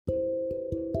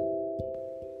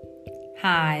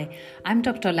Hi, I'm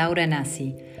Dr. Laura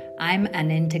Nassi. I'm an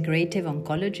integrative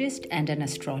oncologist and an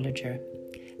astrologer.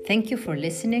 Thank you for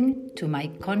listening to my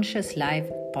Conscious Life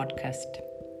podcast.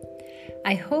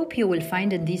 I hope you will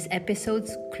find in these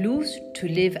episodes clues to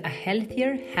live a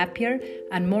healthier, happier,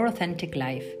 and more authentic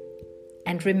life.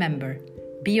 And remember,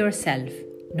 be yourself,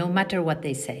 no matter what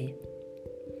they say.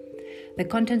 The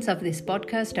contents of this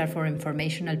podcast are for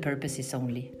informational purposes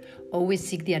only. Always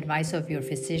seek the advice of your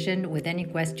physician with any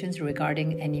questions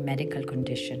regarding any medical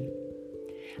condition.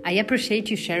 I appreciate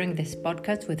you sharing this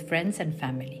podcast with friends and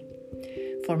family.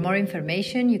 For more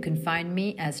information, you can find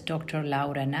me as Dr.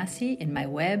 Laura Nassi in my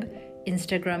web,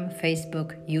 Instagram,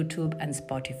 Facebook, YouTube, and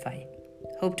Spotify.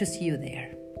 Hope to see you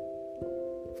there.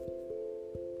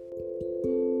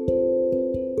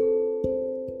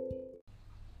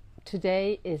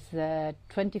 Today is the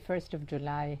 21st of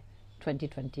July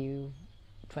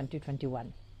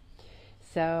 2021.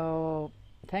 So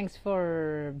thanks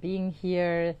for being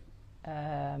here.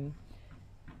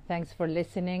 Thanks for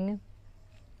listening.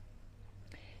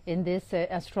 In this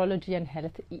astrology and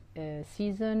health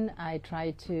season, I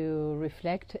try to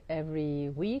reflect every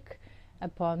week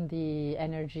upon the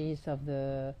energies of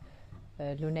the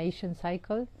lunation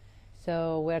cycle.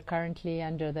 So we're currently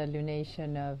under the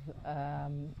lunation of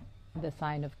the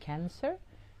sign of Cancer,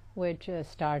 which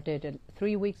started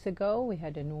 3 weeks ago. We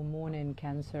had a new moon in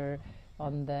Cancer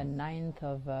on the 9th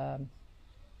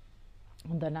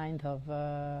of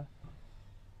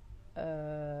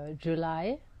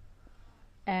July,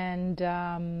 and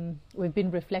we've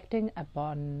been reflecting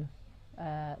upon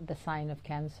the sign of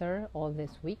Cancer all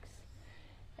these weeks,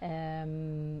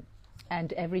 and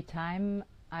every time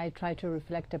I try to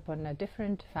reflect upon a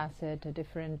different facet, a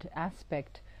different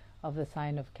aspect of the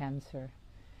sign of Cancer.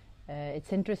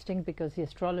 It's interesting because the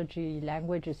astrology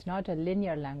language is not a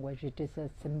linear language, it is a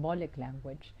symbolic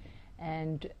language.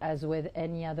 And as with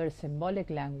any other symbolic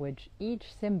language,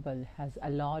 each symbol has a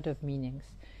lot of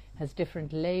meanings, has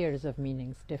different layers of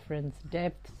meanings, different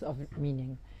depths of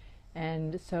meaning.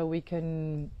 And so we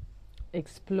can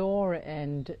explore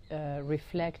and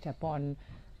reflect upon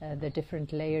the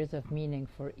different layers of meaning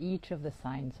for each of the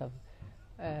signs of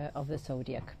the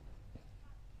zodiac.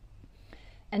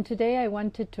 And today I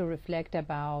wanted to reflect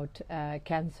about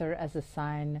Cancer as a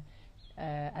sign,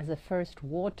 as a first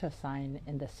water sign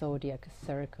in the zodiac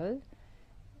circle,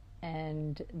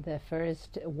 and the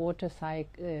first water sign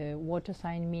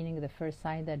meaning the first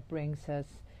sign that brings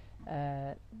us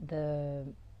the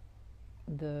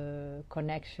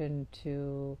connection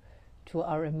to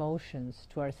our emotions,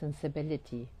 to our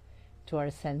sensibility, to our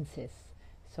senses.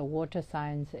 So water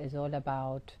signs is all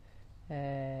about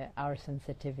our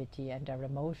sensitivity and our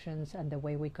emotions and the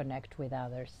way we connect with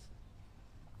others.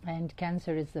 And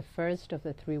Cancer is the first of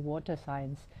the 3 water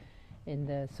signs in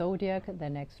the zodiac,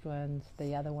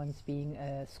 the other ones being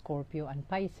Scorpio and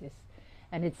Pisces.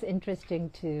 And it's interesting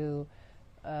to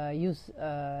use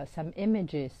some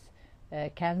images.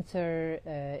 Cancer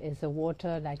is a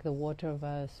water like the water of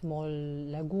a small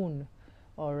lagoon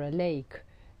or a lake.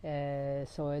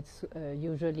 So it's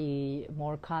usually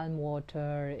more calm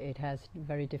water. It has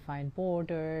very defined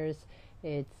borders.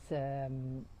 It's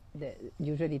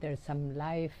usually there's some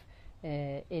life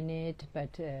in it,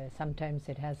 but sometimes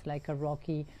it has like a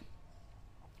rocky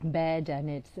bed, and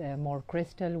it's more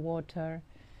crystal water,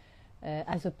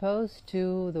 as opposed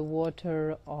to the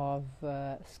water of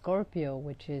Scorpio,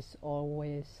 which is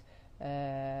always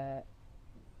it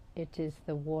is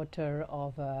the water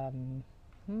of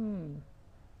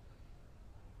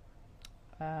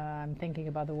I'm thinking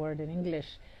about the word in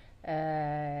English.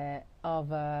 It's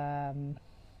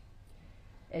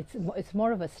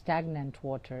more of a stagnant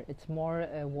water. It's more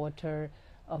water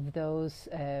of those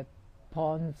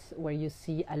ponds where you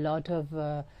see a lot of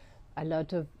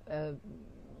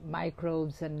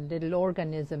microbes and little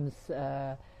organisms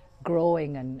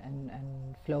growing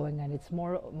and flowing, and it's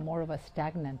more of a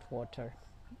stagnant water,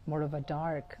 more of a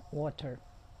dark water,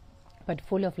 but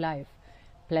full of life.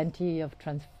 Plenty of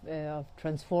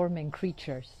transforming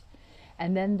creatures.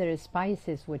 And then there is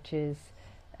Pisces, which is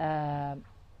the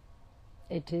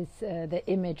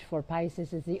image for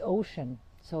Pisces is the ocean.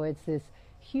 So it's this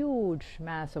huge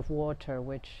mass of water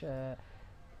which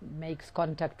makes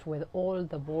contact with all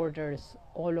the borders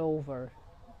all over,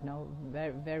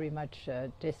 very, very much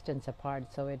distance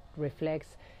apart. So it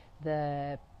reflects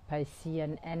the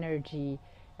Piscean energy,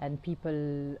 and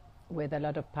people with a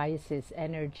lot of Pisces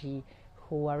energy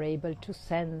who are able to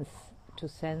sense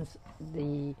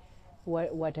the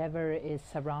whatever is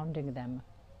surrounding them.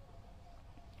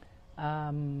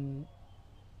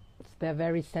 they're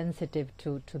very sensitive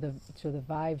to the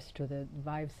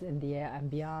vibes in the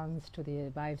ambience, to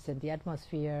the vibes in the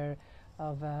atmosphere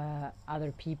of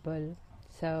other people.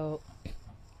 So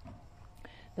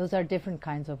those are different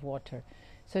kinds of water.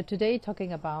 So today,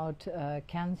 talking about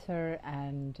cancer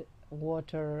and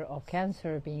water of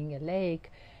cancer being a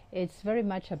lake, it's very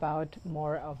much about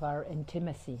more of our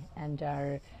intimacy and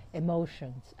our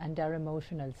emotions and our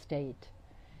emotional state.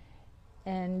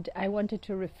 And I wanted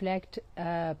to reflect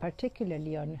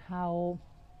particularly on how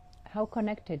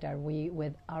connected are we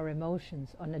with our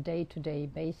emotions on a day-to-day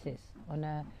basis, on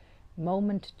a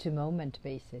moment-to-moment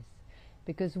basis,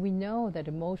 because we know that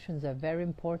emotions are very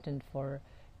important for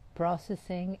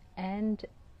processing and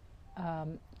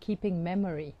keeping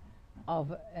memory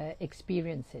of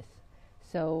experiences.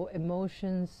 So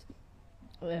emotions,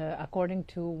 according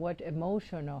to what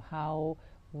emotion or how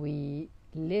we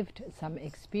lived some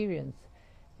experience,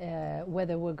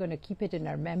 whether we're going to keep it in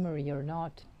our memory or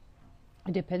not,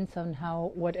 it depends on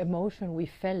what emotion we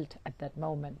felt at that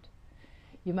moment.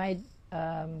 You might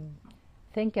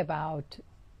think about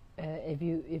if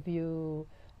you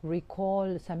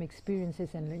recall some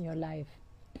experiences in your life,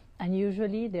 and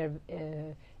usually they're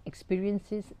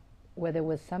experiences where there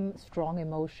was some strong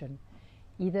emotion.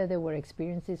 Either there were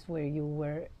experiences where you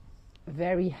were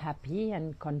very happy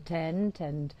and content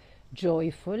and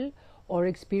joyful, or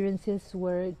experiences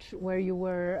where you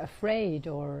were afraid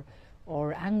or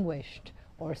anguished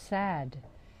or sad,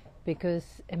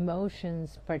 because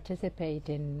emotions participate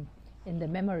in the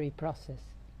memory process.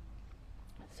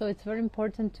 So it's very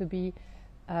important to be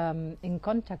in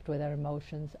contact with our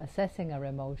emotions, assessing our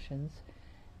emotions,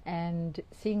 and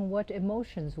seeing what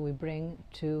emotions we bring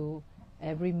to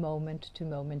every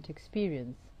moment-to-moment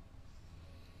experience.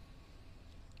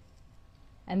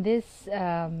 And this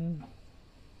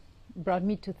brought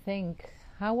me to think,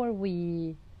 what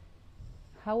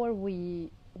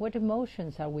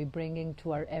emotions are we bringing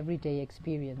to our everyday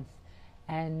experience,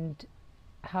 and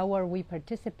how are we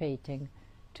participating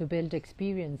to build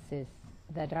experiences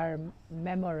that are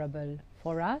memorable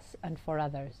for us and for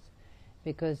others,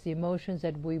 because the emotions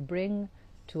that we bring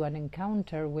to an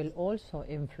encounter will also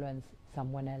influence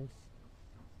someone else.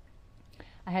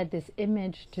 I had this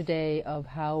image today of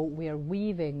how we are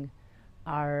weaving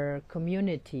our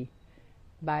community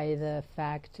by the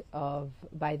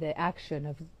action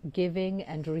of giving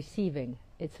and receiving.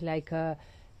 It's like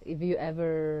if you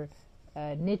ever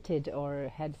knitted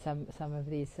or had some of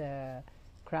these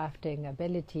crafting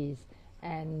abilities,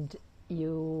 and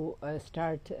you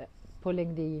start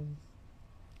pulling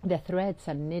the threads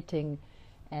and knitting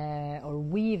or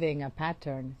weaving a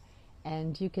pattern,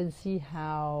 and you can see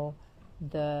how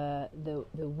the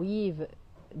weave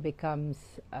becomes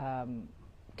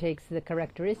takes the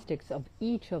characteristics of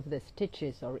each of the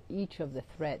stitches or each of the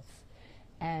threads.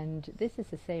 And this is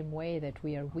the same way that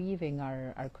we are weaving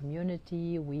our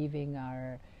community, weaving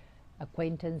our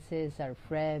acquaintances, our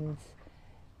friends,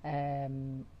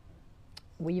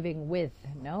 weaving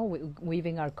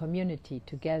our community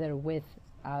together with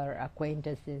our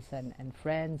acquaintances and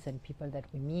friends and people that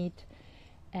we meet.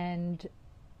 And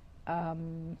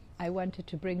I wanted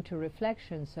to bring to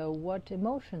reflection, so what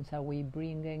emotions are we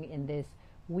bringing in this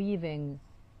weaving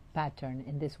pattern,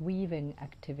 in this weaving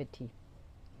activity?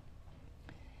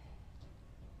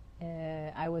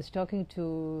 I was talking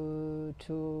to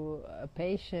a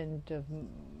patient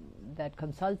that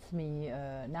consults me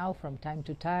now from time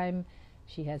to time.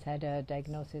 She has had a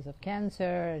diagnosis of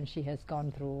cancer, and she has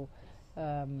gone through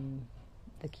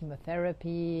the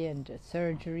chemotherapy and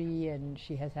surgery, and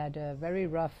she has had a very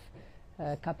rough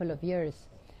couple of years,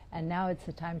 and now it's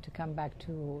the time to come back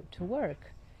to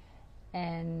work.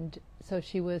 And so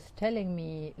she was telling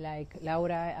me, like,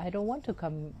 Laura, I don't want to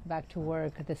come back to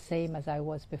work the same as I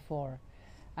was before.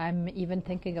 I'm even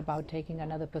thinking about taking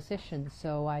another position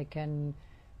so I can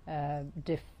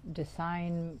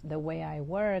design the way I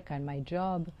work and my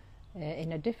job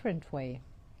in a different way.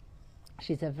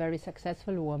 She's a very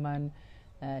successful woman.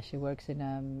 She works in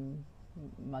a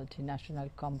multinational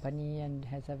company and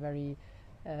has a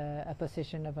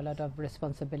position of a lot of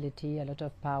responsibility, a lot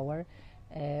of power,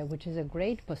 which is a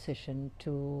great position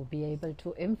to be able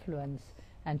to influence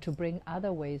and to bring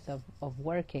other ways of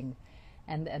working.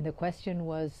 And the question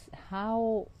was,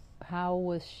 how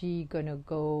was she going to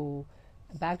go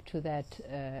back to that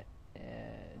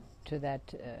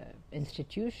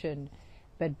institution,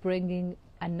 but bringing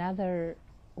another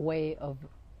way of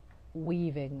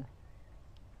weaving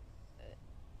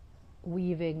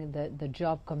the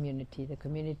job community, the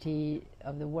community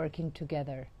of the working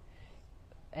together,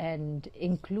 and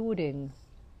including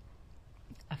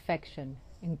affection,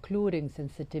 including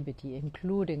sensitivity,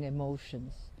 including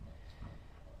emotions.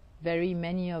 very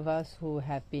many of us who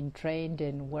have been trained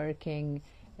in working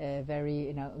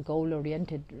very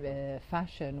goal-oriented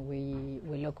fashion,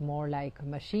 we look more like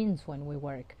machines when we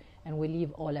work, and we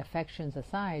leave all affections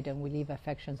aside, and we leave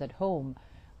affections at home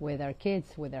with our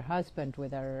kids, with our husband,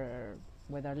 with our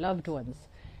loved ones.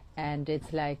 And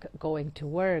it's like going to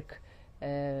work,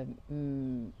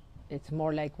 it's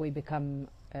more like we become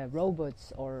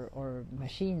robots or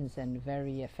machines, and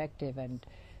very effective, and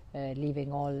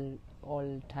leaving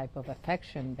all type of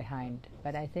affection behind.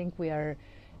 But I think we are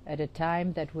at a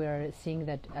time that we are seeing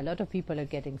that a lot of people are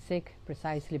getting sick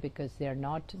precisely because they're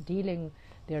not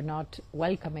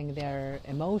welcoming their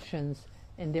emotions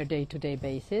in their day-to-day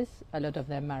basis. A lot of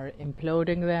them are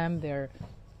imploding them, they're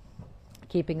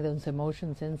keeping those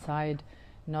emotions inside,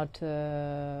 not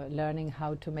learning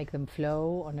how to make them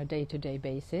flow on a day-to-day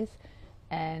basis.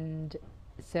 And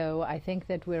so I think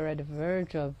that we're at the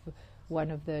verge of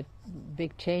one of the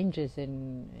big changes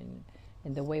in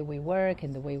the way we work,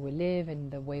 in the way we live, in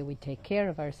the way we take care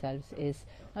of ourselves, is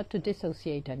not to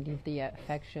dissociate and leave the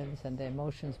affections and the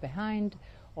emotions behind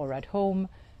or at home,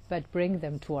 but bring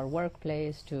them to our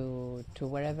workplace, to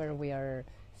wherever we are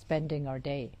spending our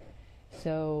day.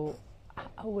 So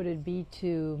how would it be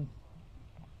to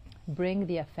bring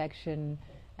the affection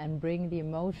and bring the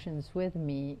emotions with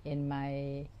me in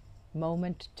my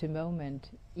moment to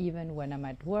moment, even when I'm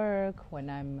at work, when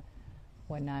I'm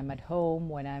at home,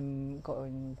 when I'm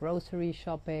going grocery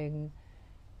shopping?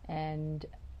 And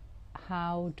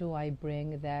how do I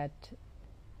bring that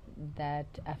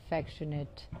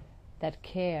affectionate, that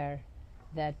care,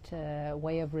 that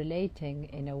way of relating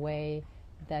in a way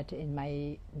that in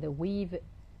the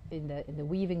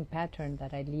weaving pattern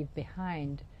that I leave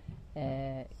behind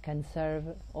can serve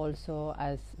also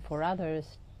as for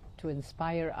others, to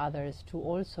inspire others to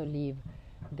also leave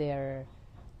their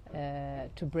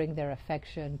to bring their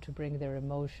affection, to bring their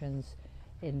emotions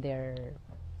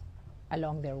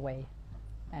along their way,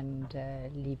 and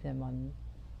leave them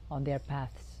on their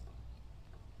paths.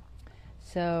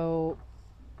 So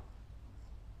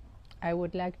I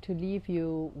would like to leave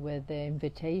you with the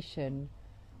invitation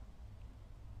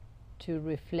to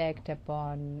reflect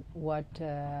upon what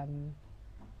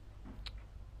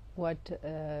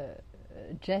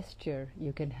gesture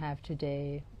you can have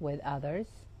today with others,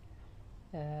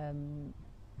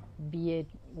 be it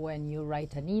when you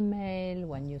write an email,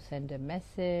 when you send a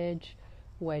message,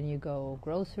 when you go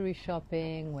grocery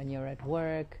shopping, when you're at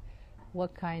work.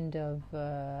 What kind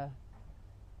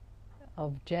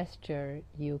of gesture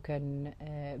you can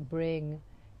bring,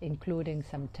 including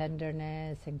some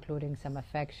tenderness, including some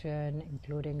affection,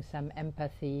 including some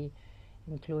empathy,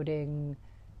 including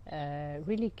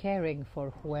really caring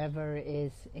for whoever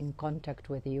is in contact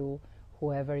with you,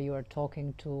 whoever you are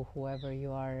talking to, whoever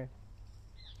you are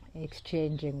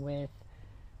exchanging with,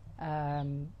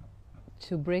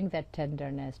 to bring that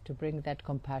tenderness, to bring that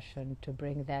compassion, to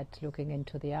bring that looking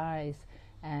into the eyes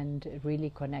and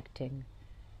really connecting,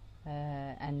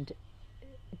 and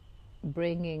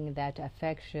bringing that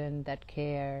affection, that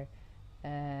care,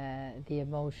 the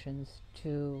emotions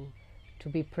to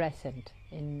be present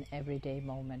in everyday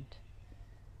moment.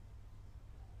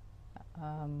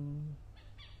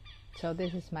 So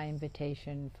this is my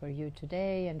invitation for you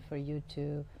today, and for you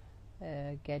to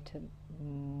get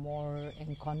more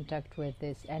in contact with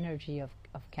this energy of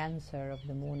Cancer, of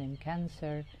the moon in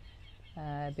Cancer,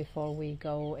 before we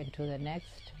go into the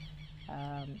next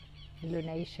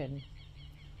lunation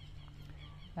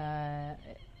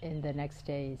in the next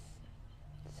days.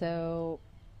 So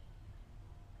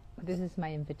this is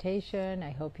my invitation.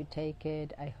 I hope you take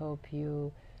it. I hope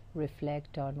you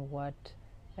reflect on what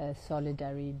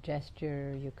solidary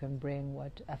gesture you can bring,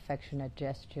 what affectionate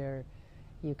gesture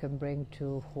you can bring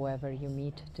to whoever you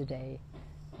meet today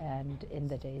and in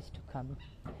the days to come.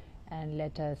 And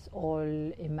let us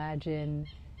all imagine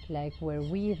like we're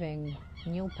weaving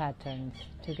new patterns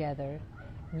together,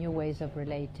 new ways of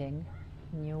relating,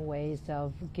 new ways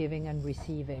of giving and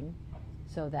receiving,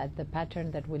 so that the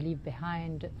pattern that we leave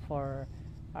behind for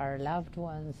our loved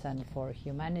ones and for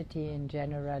humanity in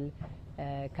general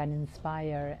can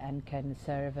inspire and can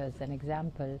serve as an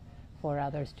example for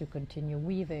others to continue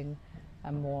weaving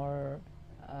a more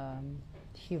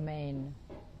humane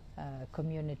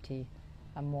community,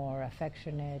 a more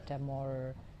affectionate, a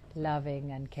more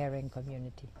loving and caring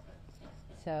community.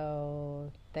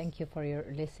 So thank you for your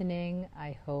listening.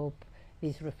 I hope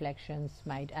these reflections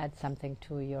might add something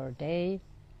to your day.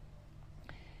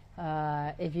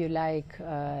 If you like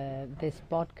this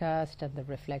podcast and the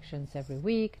reflections every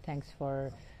week, thanks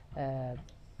for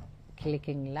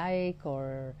clicking like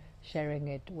or sharing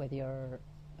it with your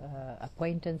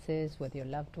acquaintances, with your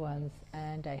loved ones,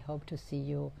 and I hope to see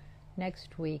you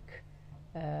next week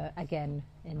again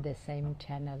in the same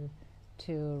channel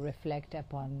to reflect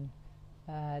upon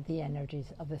the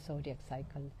energies of the zodiac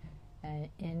cycle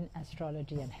in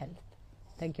astrology and health.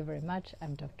 Thank you very much.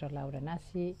 I'm Dr. Laura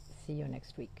Nassi. See you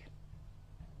next week.